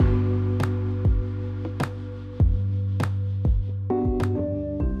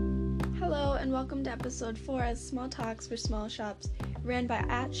episode 4 of Small Talks for Small Shops, ran by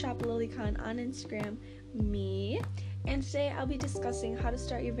 @ShopLilyCon on Instagram, me. And today I'll be discussing how to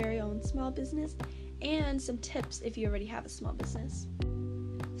start your very own small business and some tips if you already have a small business.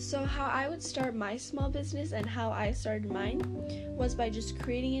 So how I would start my small business and how I started mine was by just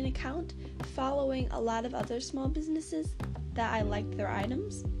creating an account, following a lot of other small businesses that I liked their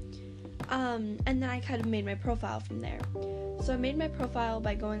items, and then I kind of made my profile from there. So I made my profile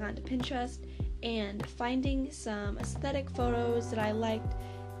by going onto Pinterest and finding some aesthetic photos that I liked,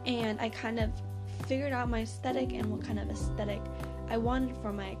 and I kind of figured out my aesthetic and what kind of aesthetic I wanted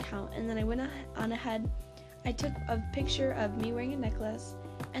for my account, and then I went on ahead. I took a picture of me wearing a necklace,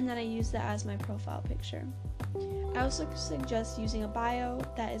 and then I used that as my profile picture. I also suggest using a bio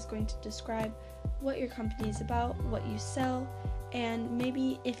that is going to describe what your company is about, what you sell, and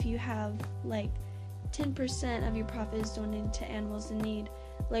maybe if you have like 10% of your profit is donated to animals in need,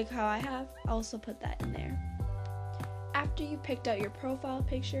 like how I have, I also put that in there. After you picked out your profile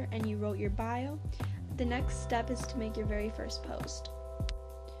picture and you wrote your bio, the next step is to make your very first post.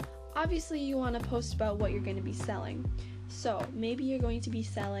 Obviously, you want to post about what you're going to be selling. So maybe you're going to be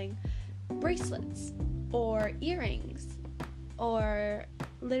selling bracelets or earrings or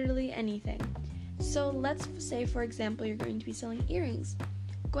literally anything. So let's say, for example, you're going to be selling earrings.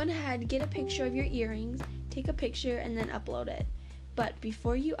 Go ahead, get a picture of your earrings, take a picture, and then upload it. But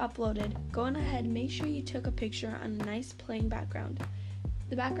before you upload it, go on ahead, make sure you took a picture on a nice plain background.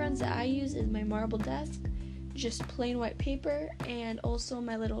 The backgrounds that I use is my marble desk, just plain white paper, and also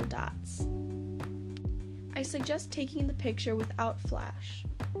my little dots. I suggest taking the picture without flash.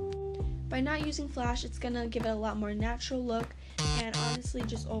 By not using flash, it's going to give it a lot more natural look and honestly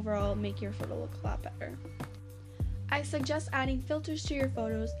just overall make your photo look a lot better. I suggest adding filters to your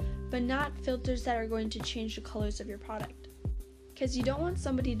photos, but not filters that are going to change the colors of your product, because you don't want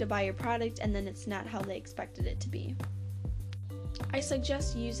somebody to buy your product and then it's not how they expected it to be. I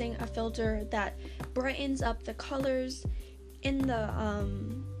suggest using a filter that brightens up the colors in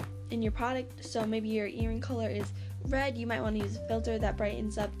your product. So maybe your earring color is red, you might want to use a filter that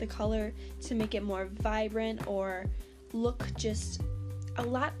brightens up the color to make it more vibrant or look just a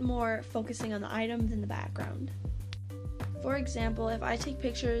lot more focusing on the item than the background. For example, if I take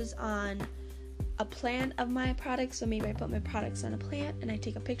pictures on a plant of my product, so maybe I put my products on a plant and I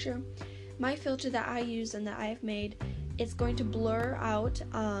take a picture, my filter that I use and that I have made, it's going to blur out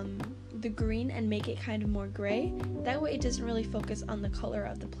the green and make it kind of more gray. That way it doesn't really focus on the color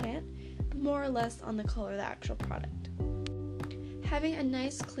of the plant, but more or less on the color of the actual product. Having a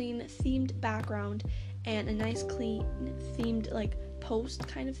nice clean themed background and a nice clean themed like post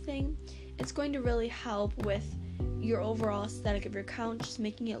kind of thing, it's going to really help with your overall aesthetic of your account, just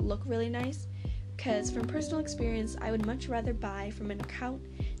making it look really nice. Because from personal experience, I would much rather buy from an account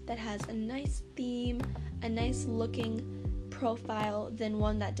that has a nice theme, a nice looking profile, than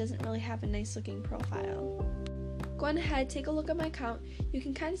one that doesn't really have a nice looking profile. Go on ahead, take a look at my account. You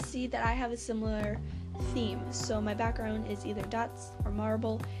can kind of see that I have a similar theme. So my background is either dots or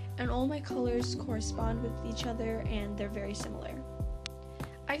marble, and all my colors correspond with each other and they're very similar.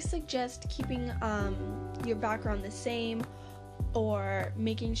 I suggest keeping your background the same, or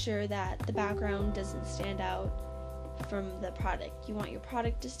making sure that the background doesn't stand out from the product. You want your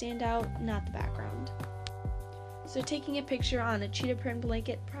product to stand out, not the background. So taking a picture on a cheetah print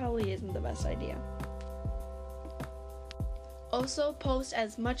blanket probably isn't the best idea. Also, post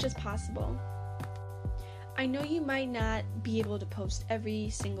as much as possible. I know you might not be able to post every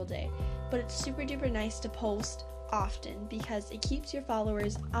single day, but it's super duper nice to post often because it keeps your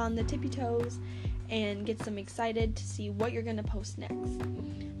followers on the tippy toes and gets them excited to see what you're going to post next.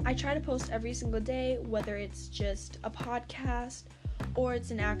 I try to post every single day, whether it's just a podcast or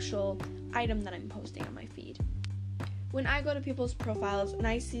it's an actual item that I'm posting on my feed. When I go to people's profiles and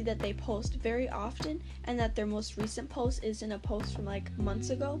I see that they post very often and that their most recent post isn't a post from like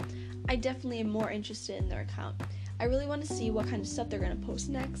months ago, I definitely am more interested in their account. I really want to see what kind of stuff they're going to post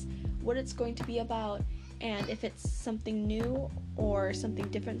next, what it's going to be about, and if it's something new or something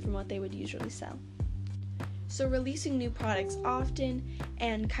different from what they would usually sell. So releasing new products often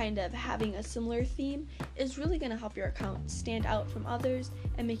and kind of having a similar theme is really going to help your account stand out from others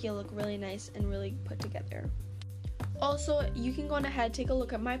and make it look really nice and really put together. Also, you can go on ahead, take a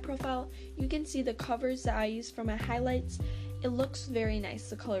look at my profile. You can see the covers that I use for my highlights. It looks very nice.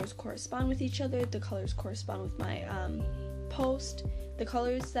 The colors correspond with each other. The colors correspond with my post. The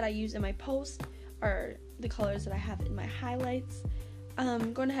colors that I use in my post are the colors that I have in my highlights.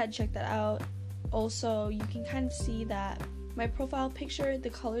 Go ahead and check that out. Also, you can kind of see that my profile picture, the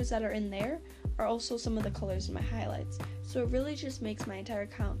colors that are in there are also some of the colors in my highlights. So it really just makes my entire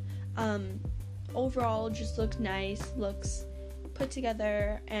account overall just looks nice, looks put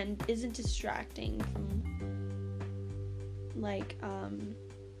together, and isn't distracting from, like,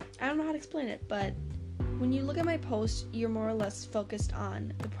 I don't know how to explain it, but when you look at my post, you're more or less focused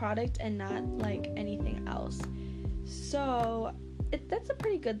on the product and not, like, anything else. So, that's a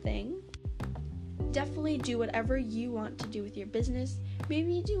pretty good thing. Definitely do whatever you want to do with your business.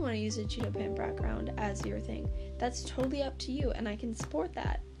 Maybe you do want to use a Cheeto Pan background as your thing. That's totally up to you, and I can support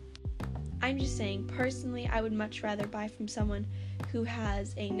that. I'm just saying, personally, I would much rather buy from someone who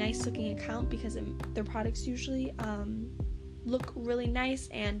has a nice looking account, because their products usually look really nice,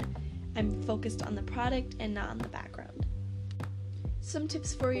 and I'm focused on the product and not on the background. Some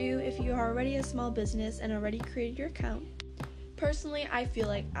tips for you if you are already a small business and already created your account. Personally, I feel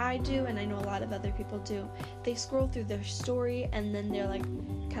like I do, and I know a lot of other people do. They scroll through their story, and then they're like,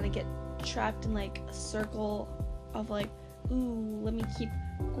 kind of get trapped in like a circle of like, ooh, let me keep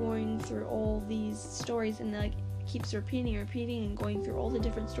going through all these stories, and like keeps repeating and going through all the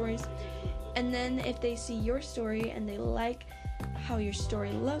different stories. And then if they see your story and they like how your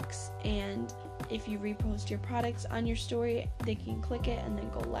story looks, and if you repost your products on your story, they can click it and then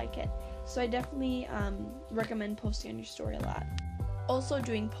go like it. So I definitely recommend posting on your story a lot. Also,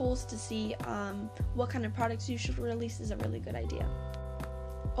 doing polls to see what kind of products you should release is a really good idea.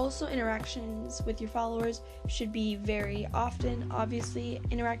 Also, interactions with your followers should be very often. Obviously,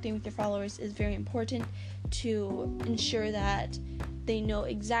 interacting with your followers is very important to ensure that they know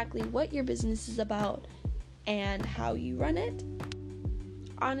exactly what your business is about and how you run it.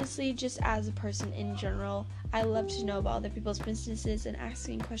 Honestly, just as a person in general, I love to know about other people's businesses and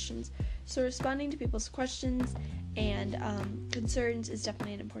asking questions. So responding to people's questions and concerns is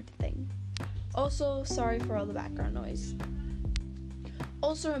definitely an important thing. Also, sorry for all the background noise.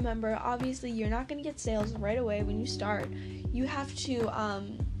 Also remember, obviously, you're not going to get sales right away when you start. You have to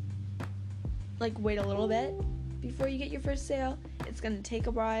wait a little bit before you get your first sale. It's going to take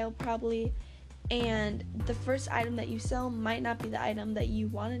a while probably. And the first item that you sell might not be the item that you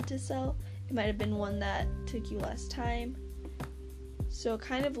wanted to sell. It might have been one that took you less time. So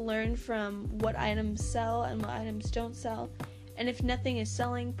kind of learn from what items sell and what items don't sell. And if nothing is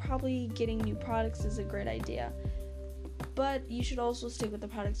selling, probably getting new products is a great idea. But you should also stick with the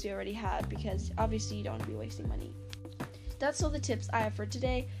products you already have, because obviously you don't want to be wasting money. That's all the tips I have for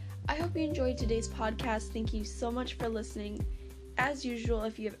today. I hope you enjoyed today's podcast. Thank you so much for listening. As usual,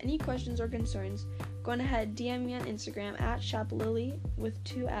 if you have any questions or concerns, go on ahead, DM me on Instagram at shoplily with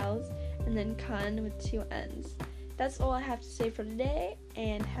 2 L's and then Khan with 2 N's. That's all I have to say for today,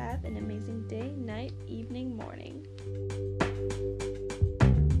 and have an amazing day, night, evening, morning.